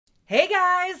Hey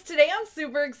guys, today I'm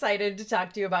super excited to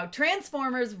talk to you about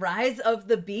Transformers Rise of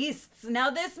the Beasts. Now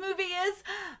this movie is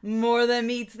more than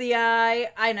meets the eye.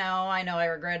 I know, I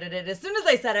regretted it as soon as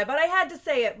I said it, but I had to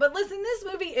say it. But listen, this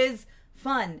movie is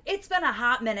fun. It's been a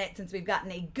hot minute since we've gotten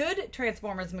a good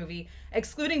Transformers movie,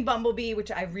 excluding Bumblebee,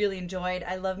 which I really enjoyed.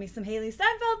 I love me some Haley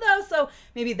Steinfeld though, so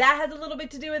maybe that has a little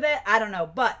bit to do with it. I don't know,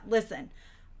 but listen,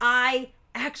 I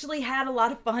actually had a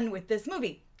lot of fun with this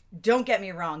movie. Don't get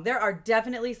me wrong, there are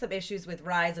definitely some issues with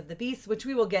Rise of the Beasts, which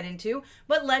we will get into,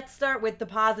 but let's start with the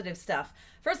positive stuff.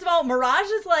 First of all, Mirage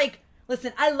is like,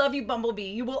 listen, I love you, Bumblebee.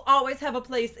 You will always have a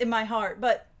place in my heart,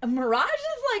 but Mirage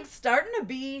is like starting to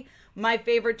be my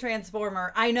favorite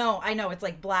Transformer. I know, it's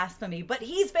like blasphemy, but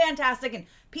he's fantastic, and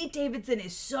Pete Davidson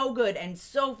is so good and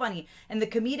so funny, and the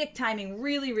comedic timing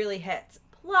really, really hits.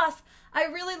 Plus, I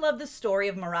really love the story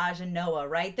of Mirage and Noah,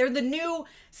 right? They're the new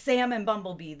Sam and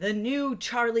Bumblebee, the new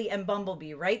Charlie and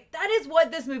Bumblebee, right? That is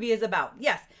what this movie is about.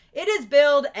 Yes, it is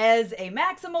billed as a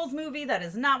Maximals movie. That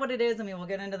is not what it is, and we will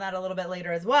get into that a little bit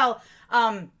later as well.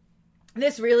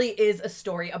 This really is a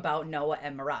story about Noah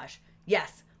and Mirage.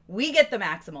 Yes, we get the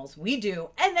Maximals, we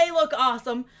do, and they look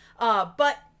awesome,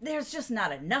 but there's just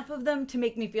not enough of them to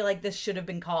make me feel like this should have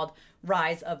been called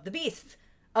Rise of the Beasts.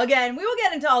 Again, we will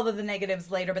get into all of the negatives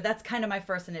later, but that's kind of my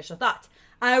first initial thoughts.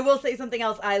 I will say something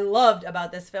else I loved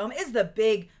about this film is the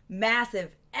big,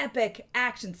 massive, epic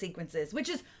action sequences, which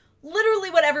is literally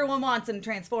what everyone wants in a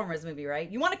Transformers movie,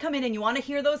 right? You want to come in and you want to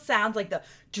hear those sounds like the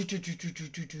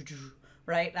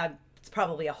right? It's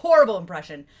probably a horrible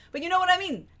impression, but you know what I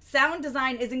mean. Sound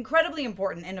design is incredibly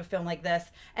important in a film like this,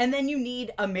 and then you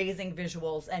need amazing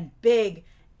visuals and big,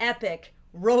 epic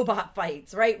robot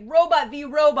fights, right? Robot v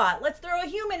robot. Let's throw a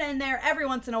human in there every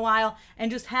once in a while and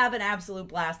just have an absolute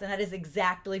blast. And that is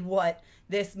exactly what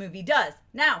this movie does.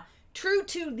 Now, true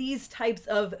to these types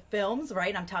of films,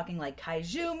 right? I'm talking like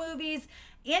kaiju movies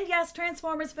and yes,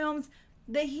 Transformers films.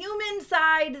 The human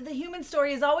side, the human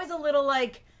story is always a little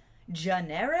like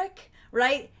generic,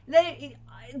 right?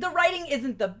 The writing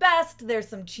isn't the best. There's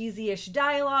some cheesy-ish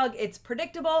dialogue. It's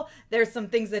predictable. There's some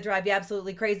things that drive you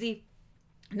absolutely crazy.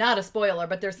 Not a spoiler,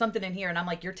 but there's something in here, and I'm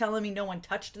like, you're telling me no one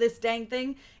touched this dang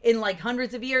thing in like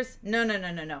hundreds of years? No.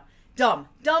 Dumb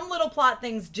little plot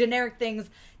things, generic things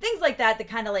like that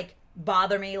kind of like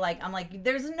bother me. Like, I'm like,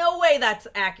 there's no way that's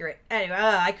accurate. Anyway,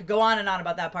 I could go on and on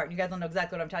about that part. You guys don't know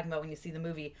exactly what I'm talking about when you see the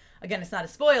movie. Again, it's not a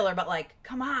spoiler, but like,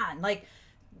 come on, like,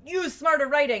 use smarter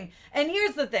writing. And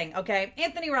here's the thing, okay?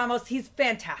 Anthony Ramos, he's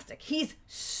fantastic. He's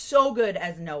so good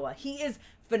as Noah. He is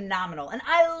phenomenal. And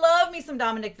I love me some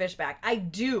Dominic Fishback. I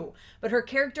do. But her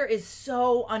character is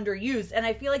so underused. And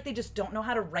I feel like they just don't know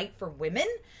how to write for women.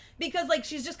 Because like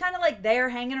she's just kind of like there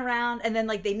hanging around. And then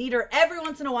like they need her every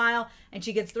once in a while. And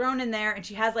she gets thrown in there. And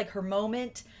she has like her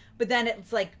moment. But then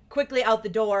it's like quickly out the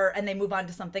door. And they move on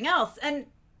to something else. And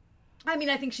I mean,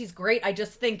 I think she's great. I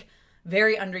just think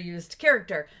very underused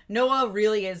character. Noah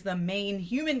really is the main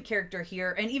human character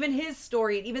here. And even his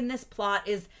story, and even this plot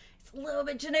is a little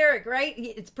bit generic, right?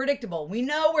 It's predictable. We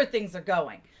know where things are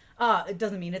going. It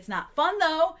doesn't mean it's not fun,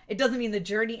 though. It doesn't mean the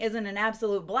journey isn't an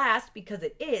absolute blast, because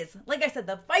it is. Like I said,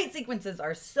 the fight sequences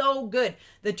are so good.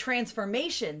 The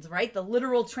transformations, right? The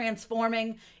literal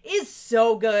transforming is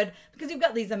so good, because you've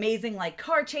got these amazing, like,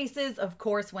 car chases, of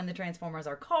course, when the Transformers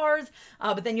are cars.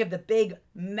 But then you have the big,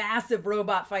 massive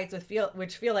robot fights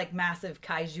which feel like massive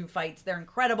kaiju fights. They're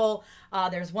incredible.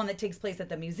 There's one that takes place at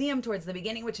the museum towards the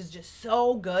beginning, which is just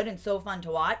so good and so fun to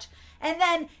watch. And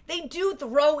then they do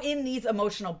throw in these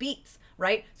emotional beats,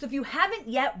 right? So if you haven't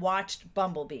yet watched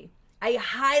Bumblebee, I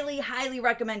highly, highly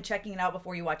recommend checking it out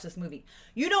before you watch this movie.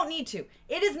 You don't need to.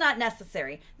 It is not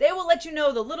necessary. They will let you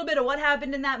know the little bit of what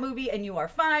happened in that movie and you are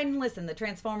fine. Listen, the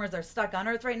Transformers are stuck on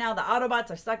Earth right now. The Autobots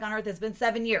are stuck on Earth. It's been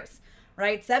 7 years,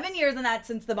 right? 7 years in that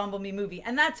since the Bumblebee movie.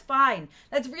 And that's fine.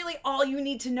 That's really all you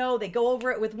need to know. They go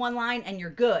over it with one line and you're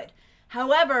good.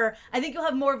 However, I think you'll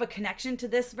have more of a connection to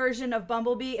this version of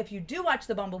Bumblebee if you do watch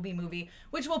the Bumblebee movie,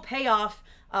 which will pay off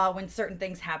when certain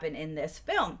things happen in this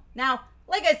film. Now,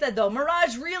 like I said, though,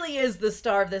 Mirage really is the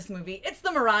star of this movie. It's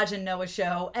the Mirage and Noah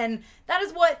show, and that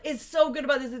is what is so good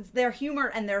about this. It's their humor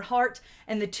and their heart,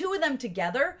 and the two of them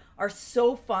together are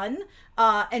so fun,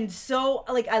 and so,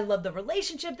 like, I love the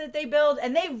relationship that they build,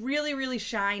 and they really, really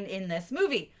shine in this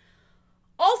movie.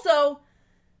 Also,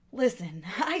 listen,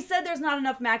 I said there's not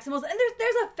enough Maximals, and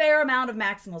there's a fair amount of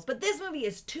Maximals, but this movie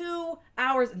is 2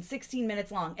 hours and 16 minutes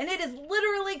long, and it is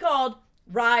literally called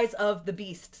Rise of the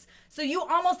Beasts. So you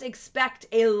almost expect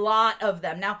a lot of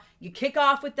them. Now, you kick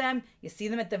off with them, you see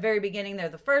them at the very beginning, they're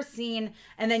the first scene,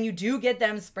 and then you do get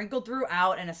them sprinkled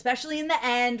throughout, and especially in the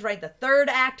end, right? The third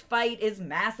act fight is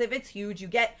massive, it's huge. You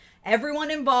get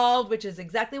everyone involved, which is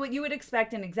exactly what you would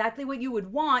expect and exactly what you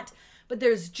would want, but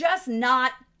there's just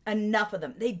not enough of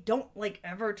them. They don't like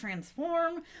ever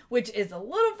transform, which is a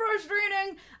little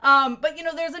frustrating. But you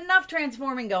know, there's enough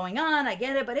transforming going on. I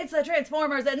get it, but it's the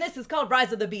Transformers and this is called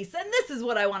Rise of the Beasts and this is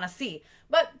what I want to see.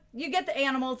 But you get the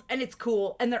animals and it's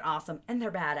cool and they're awesome and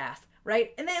they're badass,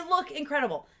 right? And they look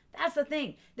incredible. That's the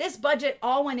thing. This budget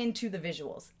all went into the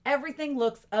visuals. Everything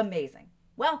looks amazing.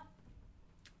 Well,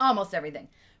 almost everything.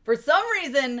 For some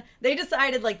reason, they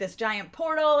decided like this giant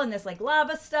portal and this like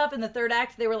lava stuff in the third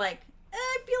act, they were like,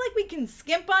 I feel like we can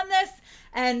skimp on this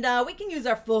and we can use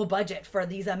our full budget for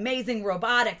these amazing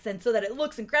robotics and so that it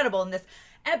looks incredible and this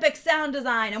epic sound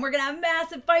design and we're going to have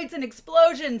massive fights and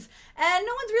explosions and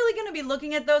no one's really going to be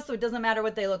looking at those so it doesn't matter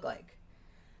what they look like.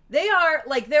 They are,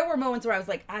 like, there were moments where I was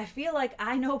like, I feel like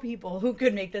I know people who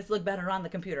could make this look better on the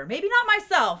computer. Maybe not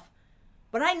myself,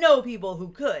 but I know people who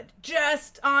could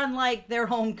just on like their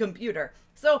home computer.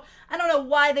 So I don't know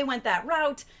why they went that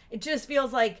route. It just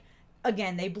feels like,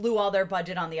 again, they blew all their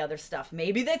budget on the other stuff.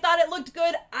 Maybe they thought it looked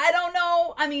good. I don't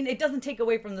know. I mean, it doesn't take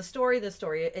away from the story.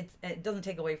 It doesn't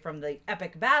take away from the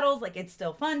epic battles. Like, it's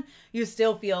still fun. You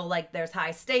still feel like there's high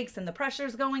stakes and the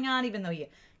pressure's going on, even though you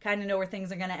kind of know where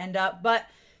things are going to end up. But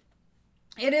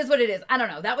it is what it is. I don't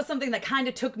know. That was something that kind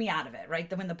of took me out of it,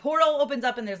 right? When the portal opens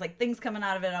up and there's like things coming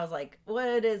out of it, I was like,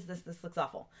 what is this? This looks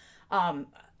awful.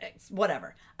 It's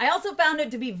whatever. I also found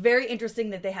it to be very interesting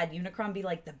that they had Unicron be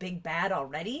like the big bad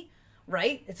already.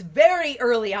 Right? It's very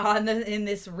early on in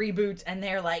this reboot and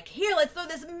they're like, here, let's throw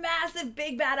this massive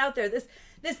big bad out there. This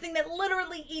thing that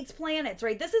literally eats planets,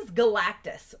 right? This is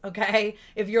Galactus, okay?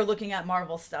 If you're looking at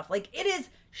Marvel stuff. Like, it is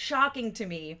shocking to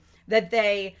me that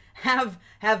they have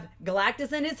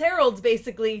Galactus and his heralds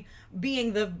basically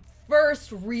being the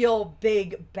first real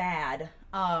big bad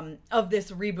of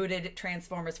this rebooted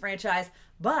Transformers franchise.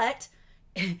 But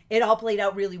it all played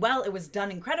out really well. It was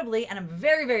done incredibly, and I'm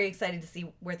very, very excited to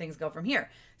see where things go from here.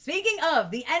 Speaking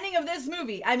of the ending of this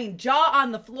movie, I mean, jaw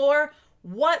on the floor,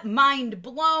 what mind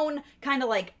blown, kind of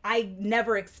like I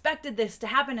never expected this to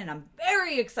happen, and I'm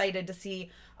very excited to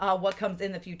see what comes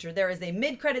in the future. There is a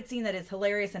mid-credit scene that is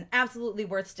hilarious and absolutely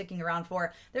worth sticking around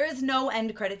for. There is no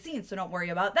end credit scene, so don't worry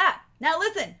about that. Now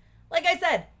listen, like I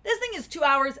said, this thing is 2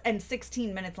 hours and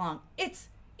 16 minutes long.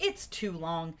 It's too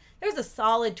long. There's a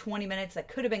solid 20 minutes that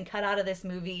could have been cut out of this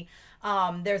movie.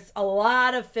 There's a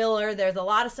lot of filler. There's a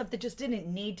lot of stuff that just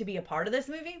didn't need to be a part of this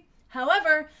movie.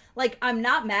 However, like, I'm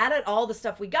not mad at all the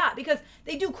stuff we got because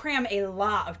they do cram a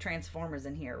lot of Transformers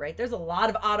in here, right? There's a lot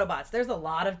of Autobots. There's a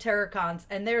lot of Terracons,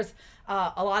 and there's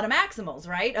a lot of Maximals,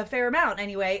 right? A fair amount,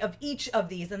 anyway, of each of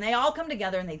these. And they all come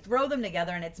together and they throw them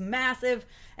together and it's massive.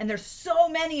 And there's so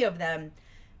many of them.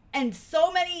 And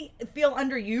so many feel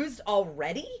underused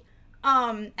already.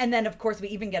 And then, of course, we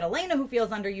even get Elena, who feels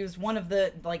underused. One of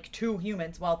the, like, 2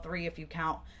 humans. Well, 3 if you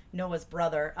count Noah's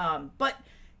brother. But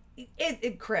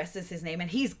Chris is his name, and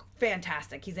he's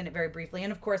fantastic. He's in it very briefly.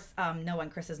 And, of course, Noah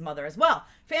and Chris's mother as well.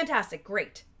 Fantastic.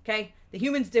 Great. Okay? The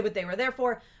humans did what they were there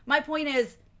for. My point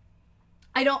is,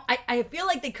 I feel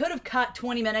like they could have cut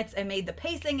 20 minutes and made the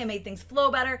pacing and made things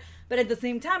flow better. But at the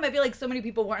same time, I feel like so many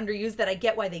people were underused that I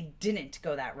get why they didn't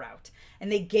go that route. And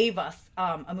they gave us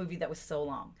a movie that was so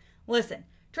long. Listen,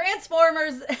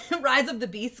 Transformers Rise of the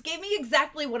Beasts gave me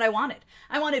exactly what I wanted.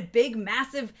 I wanted big,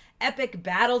 massive, epic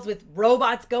battles with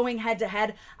robots going head to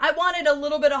head. I wanted a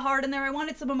little bit of heart in there. I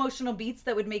wanted some emotional beats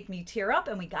that would make me tear up,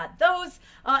 and we got those.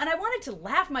 And I wanted to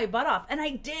laugh my butt off, and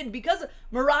I did, because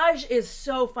Mirage is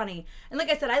so funny. And like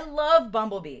I said, I love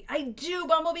Bumblebee. I do.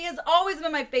 Bumblebee has always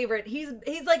been my favorite. He's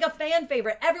like a fan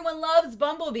favorite. Everyone loves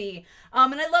Bumblebee.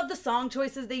 And I love the song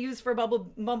choices they use for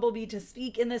Bumblebee to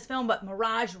speak in this film, but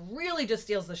Mirage really just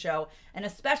steals the show, and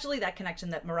especially that connection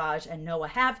that Mirage and Noah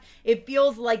have. It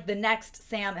feels like the next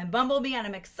Sam and Bumblebee, and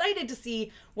I'm excited to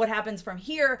see what happens from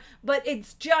here. But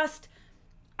it's just,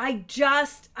 I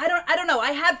don't know.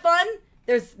 I had fun.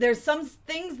 There's some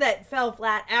things that fell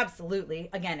flat. Absolutely.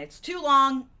 Again, it's too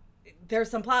long. There's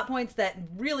some plot points that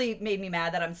really made me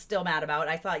mad that I'm still mad about.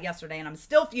 I saw it yesterday and I'm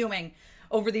still fuming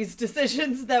over these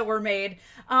decisions that were made.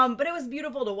 But it was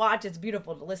beautiful to watch. It's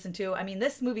beautiful to listen to. I mean,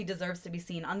 this movie deserves to be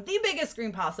seen on the biggest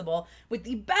screen possible with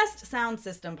the best sound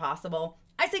system possible.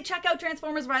 I say check out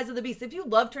Transformers Rise of the Beast. If you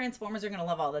love Transformers, you're going to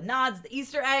love all the nods, the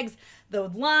Easter eggs, the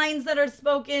lines that are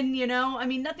spoken, you know. I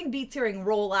mean, nothing beats hearing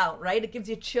roll out, right? It gives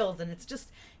you chills, and it's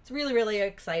It's really, really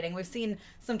exciting. We've seen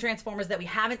some Transformers that we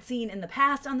haven't seen in the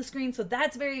past on the screen, so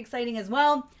that's very exciting as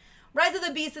well. Rise of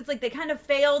the Beasts, it's like they kind of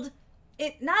failed.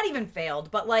 It not even failed,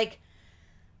 but like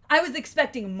I was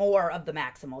expecting more of the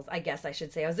Maximals, I guess I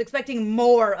should say. I was expecting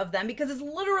more of them because it's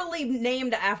literally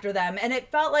named after them. And it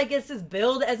felt like it's just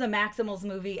billed as a Maximals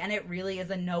movie. And it really is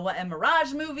a Noah and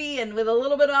Mirage movie. And with a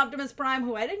little bit of Optimus Prime,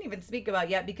 who I didn't even speak about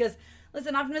yet. Because,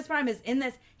 listen, Optimus Prime is in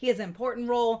this. He has an important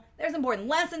role. There's important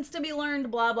lessons to be learned,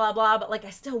 blah, blah, blah. But, like, I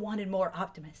still wanted more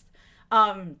Optimus.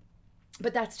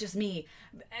 But that's just me.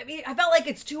 I mean, I felt like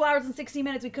it's 2 hours and 60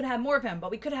 minutes. We could have more of him. But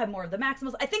we could have more of the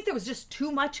Maximals. I think there was just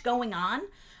too much going on.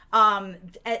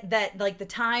 That like the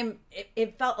time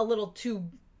it felt a little too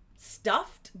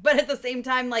stuffed, but at the same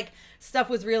time like stuff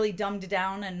was really dumbed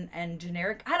down and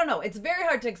generic. I don't know, it's very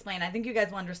hard to explain. I think you guys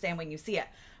will understand when you see it,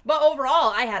 but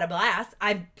overall I had a blast.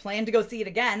 I plan to go see it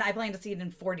again. I plan to see it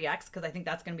in 4DX because I think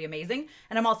that's going to be amazing,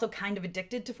 and I'm also kind of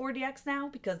addicted to 4DX now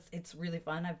because it's really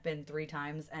fun. I've been 3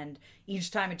 times and each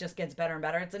time it just gets better and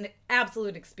better. It's an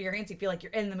absolute experience. You feel like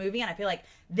you're in the movie, and I feel like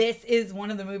this is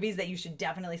one of the movies that you should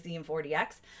definitely see in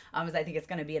 4DX, as I think it's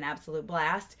going to be an absolute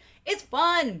blast. It's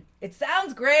fun. It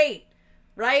sounds great,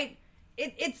 right?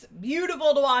 It's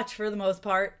beautiful to watch for the most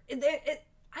part.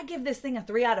 I give this thing a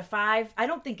 3 out of 5. I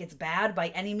don't think it's bad by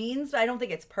any means, but I don't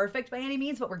think it's perfect by any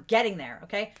means, but we're getting there,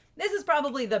 okay? This is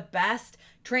probably the best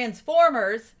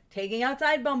Transformers, taking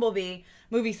outside Bumblebee,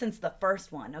 movie since the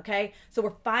first one, okay? So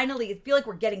we're finally, I feel like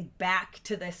we're getting back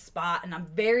to this spot, and I'm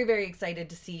very, very excited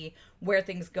to see where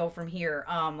things go from here.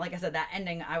 Like I said, that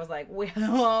ending, I was like, what?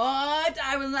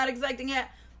 I was not expecting it.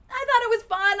 I thought it was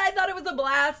fun. I thought it was a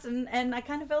blast, and I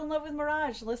kind of fell in love with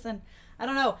Mirage. Listen, I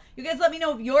don't know. You guys let me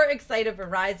know if you're excited for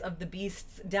Rise of the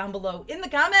Beasts down below in the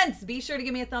comments. Be sure to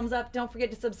give me a thumbs up. Don't forget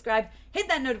to subscribe. Hit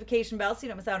that notification bell so you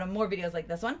don't miss out on more videos like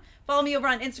this one. Follow me over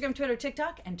on Instagram, Twitter,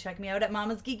 TikTok, and check me out at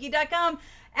MamasGeeky.com.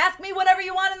 Ask me whatever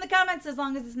you want in the comments. As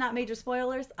long as it's not major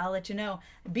spoilers, I'll let you know.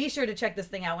 Be sure to check this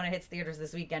thing out when it hits theaters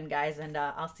this weekend, guys, and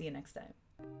I'll see you next time.